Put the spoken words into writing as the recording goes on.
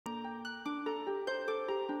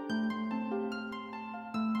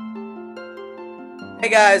Hey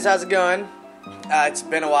guys, how's it going? It's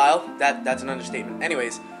been a while. That's an understatement.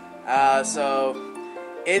 Anyways, so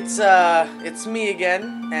it's me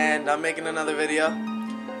again, and I'm making another video.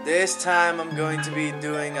 This time I'm going to be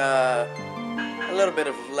doing a little bit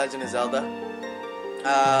of Legend of Zelda,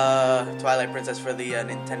 Twilight Princess for the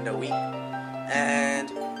Nintendo Wii, and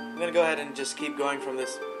I'm gonna go ahead and just keep going from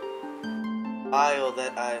this file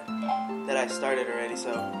that I started already.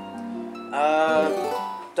 So,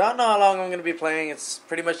 don't know how long I'm gonna be playing. It's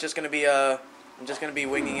pretty much just gonna be I'm just gonna be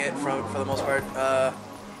winging it for the most part. I'm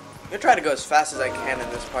gonna try to go as fast as I can in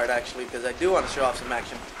this part actually, because I do want to show off some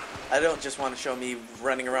action. I don't just want to show me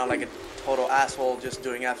running around like a total asshole just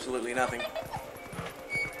doing absolutely nothing.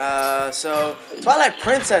 So Twilight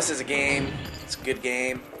Princess is a game. It's a good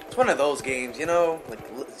game. It's one of those games, you know, like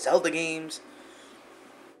Zelda games.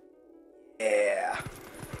 Yeah.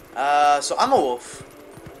 So I'm a wolf.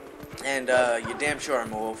 And you're damn sure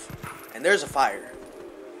I'm a wolf. And there's a fire.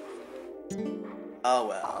 Oh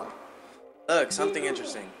well. Look, something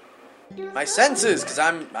interesting. My senses, because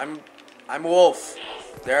I'm a wolf.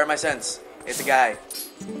 There are my senses. It's a guy.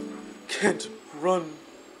 Can't run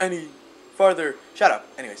any farther. Shut up.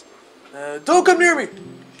 Anyways. Don't come near me.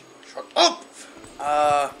 Shut up.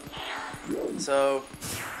 So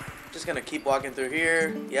just gonna keep walking through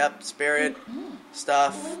here. Yep, spirit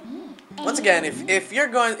stuff. Once again, if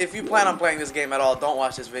you plan on playing this game at all, don't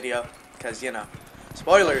watch this video, because you know,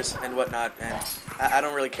 spoilers and whatnot, and I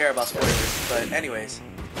don't really care about spoilers. But anyways,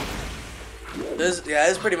 this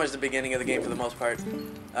is pretty much the beginning of the game for the most part.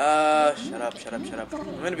 Shut up. I'm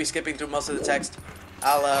gonna be skipping through most of the text.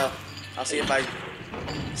 I'll see if I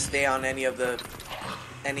stay on any text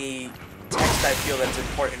I feel that's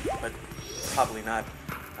important, but probably not.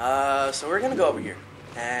 So we're gonna go over here,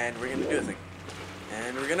 and we're gonna do a thing.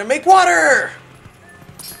 And we're gonna make water!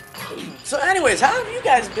 So anyways, how have you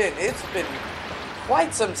guys been? It's been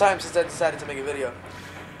quite some time since I decided to make a video.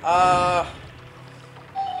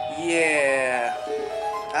 Yeah.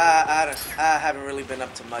 I haven't really been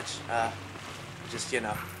up to much. Just, you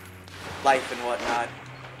know, life and whatnot.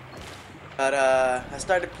 But, I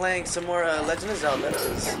started playing some more, Legend of Zelda,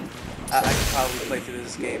 because I could probably play through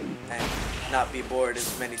this game and not be bored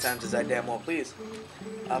as many times as I damn well please.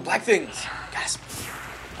 Black things! Gasp!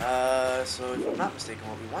 So if I'm not mistaken,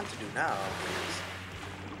 what we want to do now is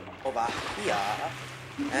over here,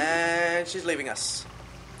 and she's leaving us.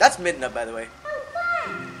 That's Midna, by the way.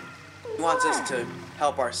 He wants us to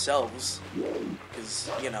help ourselves,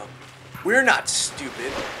 because, you know, we're not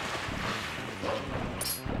stupid.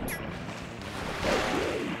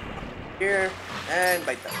 Here, and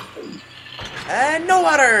bite that. And no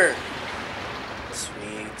water!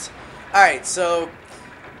 Sweet. Alright, so,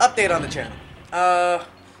 update on the channel.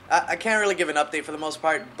 I can't really give an update for the most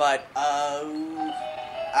part, but,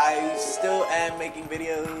 I still am making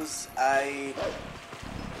videos. I'm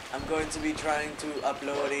going to be trying to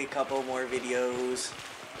upload a couple more videos,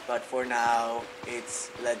 but for now,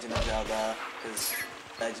 it's Legend of Zelda, because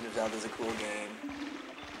Legend of Zelda is a cool game.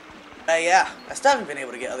 Yeah, I still haven't been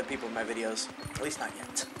able to get other people in my videos, at least not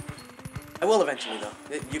yet. I will eventually, though.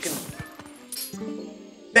 You can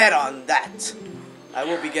bet on that. I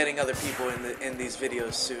will be getting other people in these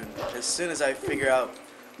videos soon. As soon as I figure out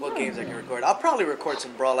what games I can record. I'll probably record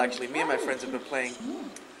some Brawl, actually. Me and my friends have been playing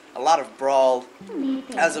a lot of Brawl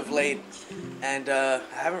as of late, and I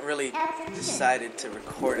haven't really decided to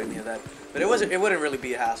record any of that. But it wouldn't really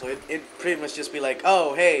be a hassle. It'd pretty much just be like,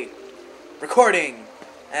 oh, hey, recording!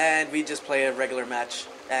 And we just play a regular match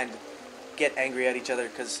and get angry at each other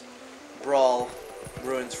because Brawl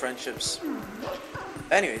ruins friendships.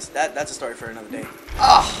 Anyways, that's a story for another day.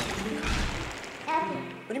 Ah!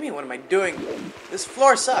 What do you mean? What am I doing? This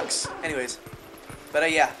floor sucks. Anyways, but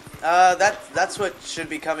yeah, that's what should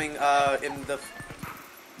be coming in the.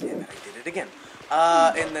 Damn it! I did it again.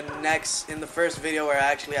 In the first video where I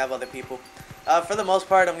actually have other people. For the most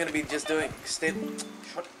part, I'm gonna be just doing. Shut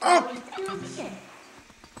up!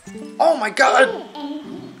 Oh my God!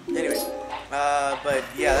 Anyways, but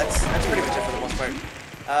yeah, that's pretty much it for the most part.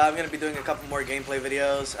 I'm gonna be doing a couple more gameplay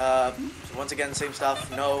videos. Once again, same stuff.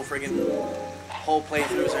 No friggin' whole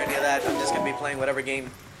playthroughs or any of that. I'm just gonna be playing whatever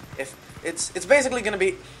game. If it's basically gonna be.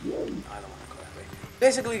 I don't want to go that way.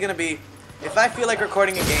 Basically gonna be. If I feel like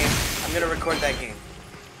recording a game, I'm gonna record that game.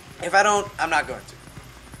 If I don't, I'm not going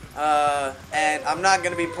to. And I'm not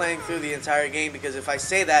gonna be playing through the entire game, because if I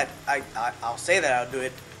say that, I'll say that I'll do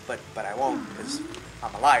it, but I won't, because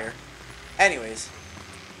I'm a liar. Anyways,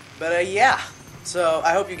 but yeah. So,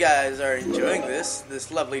 I hope you guys are enjoying this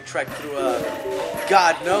lovely trek through,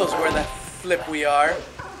 God knows where the flip we are.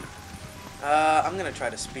 I'm gonna try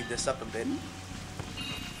to speed this up a bit.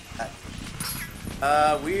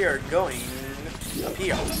 We are going up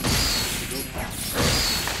here.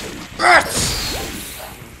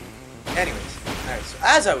 Anyways, alright, so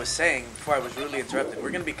as I was saying before I was rudely interrupted,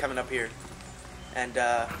 we're gonna be coming up here. And,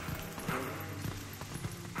 come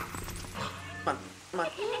on, come on.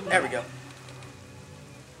 There we go.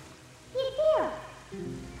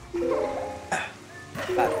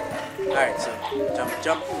 Alright, so jump,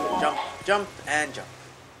 jump, jump, jump, and jump.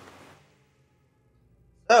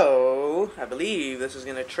 So, I believe this is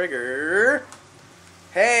gonna trigger...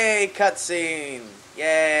 Hey, cutscene!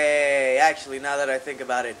 Yay! Actually, now that I think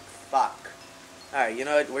about it, fuck. Alright, you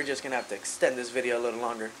know what? We're just gonna have to extend this video a little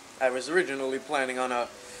longer. I was originally planning on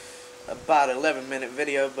about 11-minute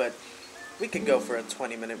video, but we could go for a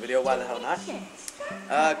 20-minute video. Why the hell not?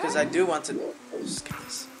 Because I do want to... Skip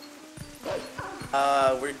this.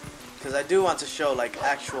 Because I do want to show, like,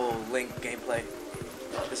 actual Link gameplay.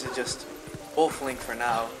 This is just Wolf Link for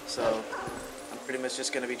now, so I'm pretty much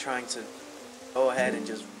just gonna be trying to go ahead and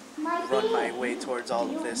just run my way towards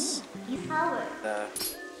all of this.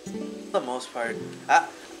 For the most part,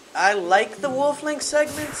 I like the Wolf Link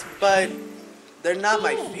segments, but they're not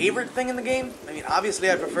my favorite thing in the game. I mean,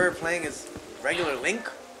 obviously I prefer playing as regular Link,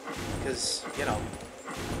 because, you know,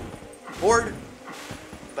 bored.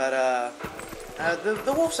 But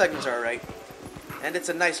the Wolf segments are alright, and it's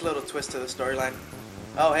a nice little twist to the storyline.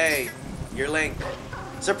 Oh hey, you're Link.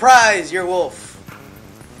 Surprise, you're Wolf.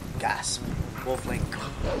 Gasp. Wolf Link.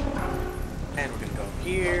 And we're gonna go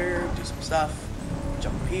here, do some stuff,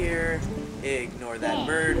 jump here, ignore that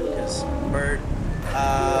bird, because bird,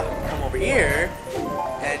 come over here,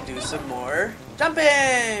 and do some more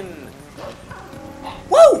jumping!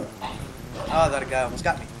 Woo! Oh, that guy almost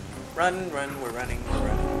got me. Run, run, we're running, we're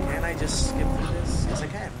running. Can I just skip through this? Yes, I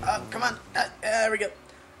can. Oh, come on. There we go.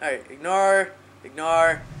 Alright, ignore,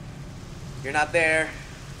 ignore. You're not there.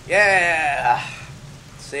 Yeah!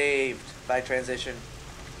 Saved by transition.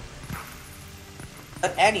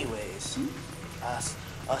 But anyways,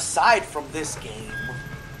 aside from this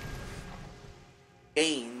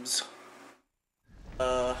games,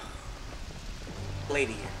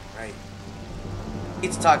 lady here, right?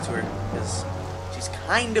 Need to talk to her because she's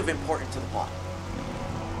kind of important to the plot.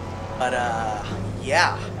 But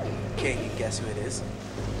yeah, can you guess who it is?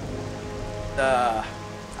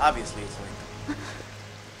 Obviously it's Link.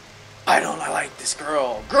 I don't like this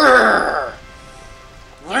girl. Grrr!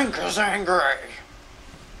 Link is angry.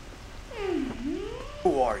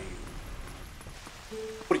 Who are you?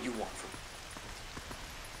 What do you want from me?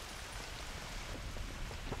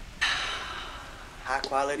 High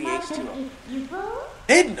quality H2O.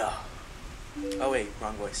 Edna! Oh wait,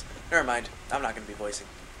 wrong voice. Never mind. I'm not gonna be voicing.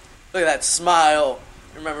 Look at that smile.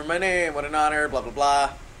 Remember my name. What an honor. Blah blah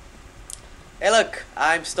blah. Hey look,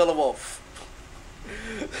 I'm still a wolf.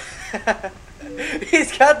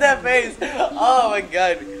 He's got that face. Oh my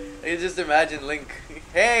god. You just imagine Link.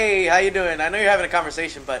 Hey, how you doing? I know you're having a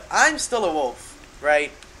conversation, but I'm still a wolf,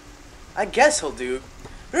 right? I guess he'll do.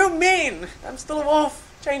 What do you mean? I'm still a wolf.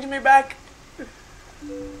 Changing me back.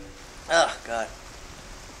 Oh god.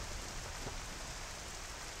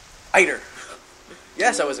 Biter.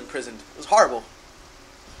 Yes, I was imprisoned. It was horrible.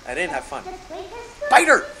 I didn't have fun.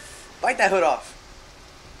 Biter! Bite that hood off.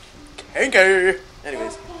 Kinky.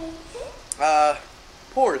 Anyways.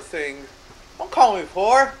 Poor thing. Don't call me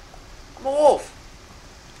poor. I'm a wolf.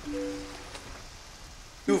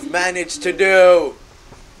 You've managed to do.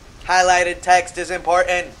 Highlighted text is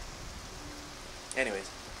important. Anyways.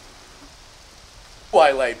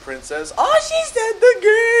 Twilight Princess. Oh, she said the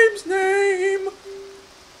game's name.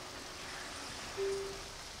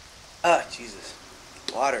 Ah, Jesus.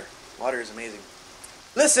 Water. Water is amazing.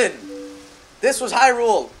 Listen. This was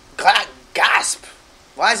Hyrule. Gasp.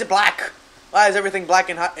 Why is it black? Why is everything black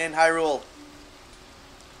in Hyrule?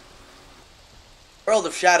 World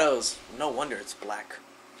of Shadows. No wonder it's black.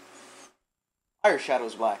 Why are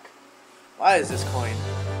shadows black? Why is this coin?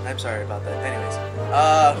 I'm sorry about that. Anyways.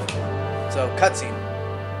 So, cutscene.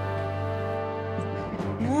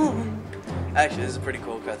 Actually, this is a pretty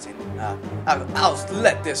cool cutscene. I'll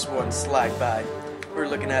let this one slide by. We're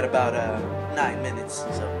looking at about 9 minutes,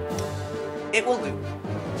 so it will do.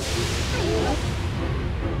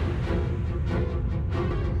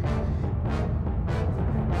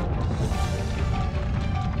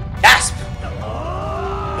 Gasp!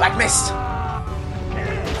 Black mist!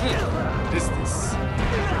 What is this?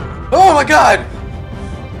 Oh my god!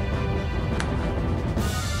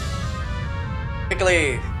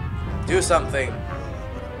 Quickly! Do something.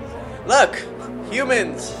 Look!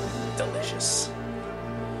 Humans! Delicious.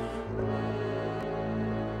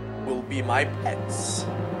 Will be my pets.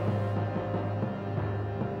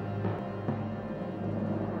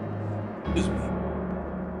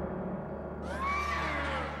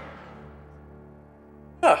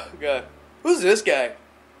 Who's this guy?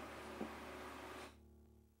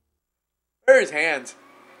 Where are his hands?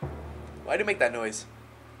 Why'd he make that noise?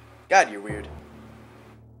 God, you're weird.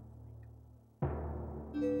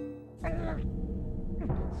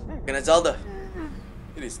 Gonna Zelda.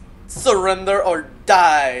 It is surrender or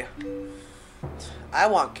die. I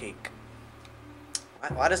want cake.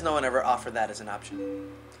 Why does no one ever offer that as an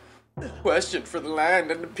option? Question for the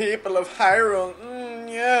land and the people of Hyrule.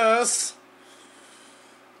 Yes.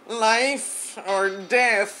 Life or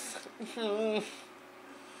death.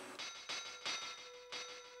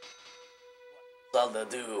 Zelda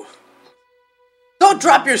do. Don't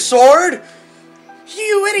drop your sword!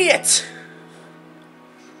 You idiot!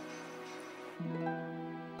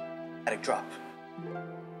 Attic drop.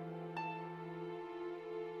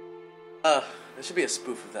 There should be a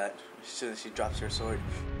spoof of that. As soon as she drops her sword.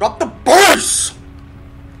 Drop the burst!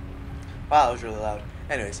 Wow, that was really loud.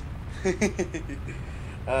 Anyways.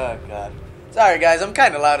 Oh, God. Sorry, guys. I'm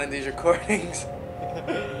kind of loud in these recordings.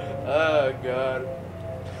 Oh, God.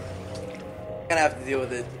 Gonna have to deal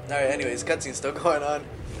with it. Alright, anyways. Cutscene's still going on.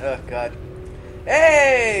 Oh, God.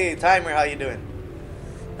 Hey! Timer, how you doing?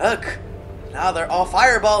 Look. Now they're all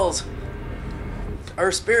fireballs.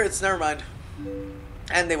 Or spirits, never mind.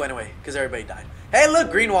 And they went away, because everybody died. Hey,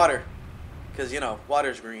 look, green water. Because, you know,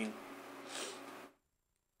 water's green.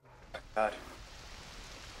 God.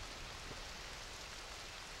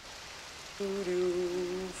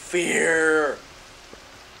 Fear.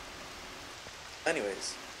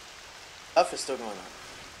 Anyways. Stuff is still going on.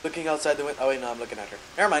 Looking outside the window. Oh, wait, no, I'm looking at her.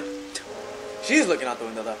 Never mind. She's looking out the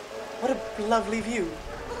window, though. What a lovely view.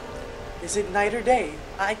 Is it night or day?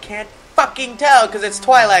 I can't fucking tell, because it's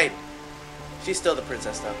Twilight. She's still the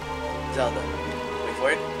princess, though. Zelda. Wait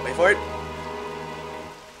for it. Wait for it.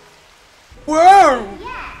 Whoa!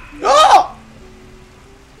 Oh!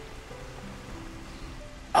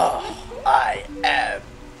 Oh, I am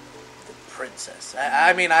the princess.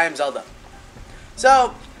 I mean, I am Zelda.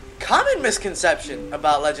 So, common misconception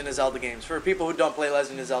about Legend of Zelda games for people who don't play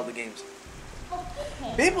Legend of Zelda games.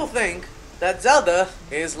 People think that Zelda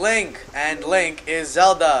is Link and Link is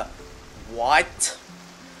Zelda. What?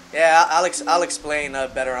 Yeah, I'll explain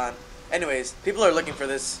better on. Anyways, people are looking for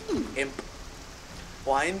this imp.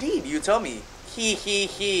 Why indeed? You tell me. He.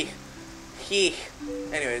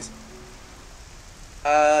 Anyways.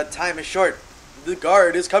 Time is short. The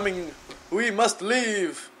guard is coming. We must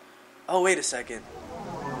leave. Oh, wait a second.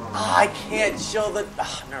 I can't show the...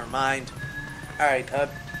 never mind. Alright,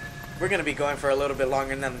 we're gonna be going for a little bit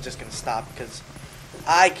longer and then I'm just gonna stop because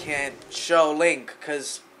I can't show Link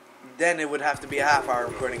because then it would have to be a half-hour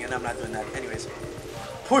recording and I'm not doing that. Anyways.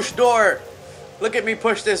 Push door! Look at me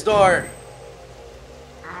push this door!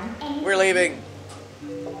 We're leaving.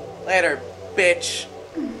 Later, bitch.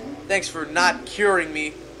 Thanks for not curing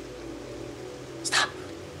me. Stop.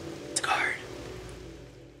 It's a guard.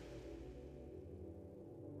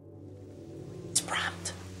 It's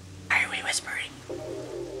prompt. Why are we whispering?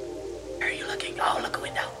 Where are you looking? Oh, look a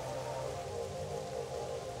window.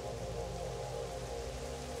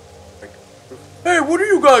 Hey, what are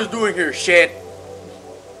you guys doing here? Shit.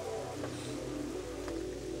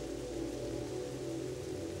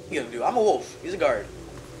 What are you gonna do? I'm a wolf. He's a guard.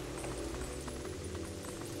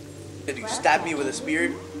 Did you stab me with a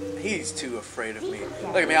spear? He's too afraid of me.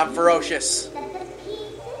 Look at me, I'm ferocious.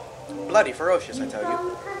 Bloody ferocious, I tell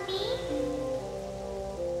you.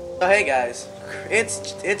 So hey guys,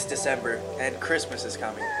 it's December and Christmas is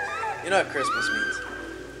coming. You know what Christmas means?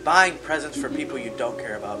 Buying presents for people you don't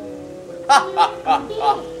care about. Ha ha ha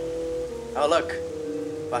ha. Oh look.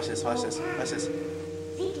 Watch this, watch this, watch this.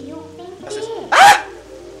 Watch this. Ah!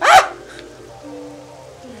 Ah!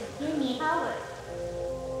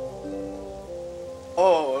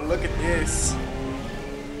 Oh, look at this.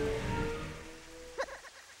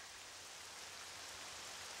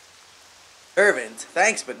 Fervent.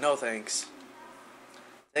 Thanks, but no thanks.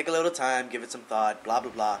 Take a little time, give it some thought, blah,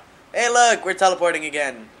 blah, blah. Hey, look, we're teleporting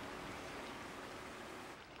again.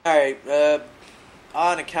 Alright,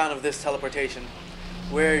 on account of this teleportation,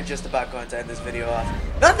 we're just about going to end this video off.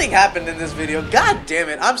 Nothing happened in this video. God damn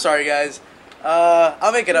it. I'm sorry, guys.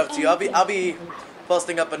 I'll make it up to you. I'll be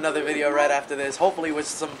posting up another video right after this, hopefully with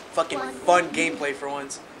some fucking fun gameplay for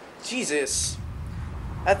once. Jesus.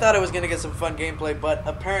 I thought I was gonna get some fun gameplay, but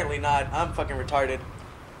apparently not. I'm fucking retarded.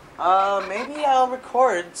 Maybe I'll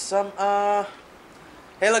record some,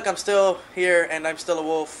 hey look, I'm still here, and I'm still a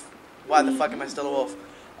wolf. Why the fuck am I still a wolf?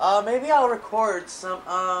 Maybe I'll record some,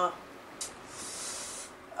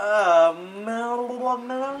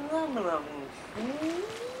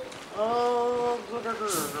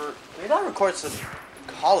 maybe I'll record some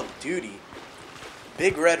Call of Duty.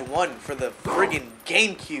 Big Red 1 for the friggin'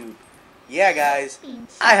 GameCube. Yeah, guys,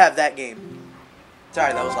 I have that game.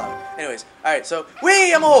 Sorry, that was loud. Anyways, alright, so,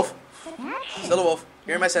 whee, I'm a wolf! Still a wolf.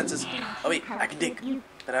 Here are my senses. Oh wait, I can dig,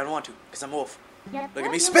 but I don't want to, because I'm a wolf. Look at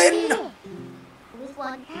me spin! Oh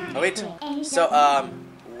wait, so,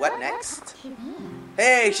 what next?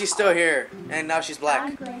 Hey, she's still here, and now she's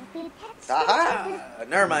black. Aha!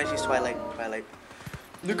 Never mind, she's Twilight. Twilight.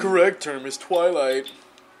 The correct term is Twilight.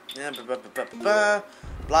 Blah,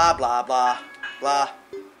 blah, blah, blah, blah,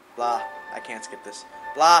 blah. I can't skip this.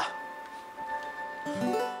 Blah.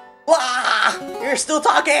 Blah! You're still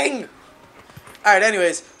talking! Alright,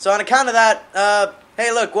 anyways, so on account of that,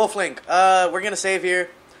 hey look, Wolflink, we're gonna save here.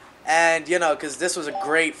 And, you know, because this was a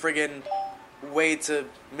great friggin' way to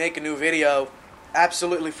make a new video.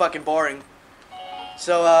 Absolutely fucking boring.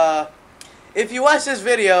 So, if you watch this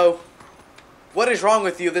video, what is wrong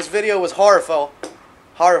with you? This video was horrible.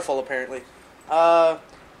 Horrible, apparently.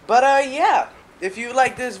 Yeah. If you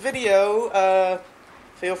like this video,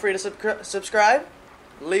 feel free to subscribe.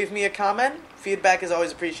 Leave me a comment. Feedback is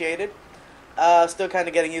always appreciated. Still kind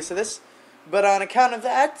of getting used to this. But on account of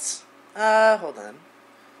that, hold on.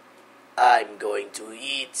 I'm going to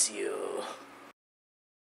eat you.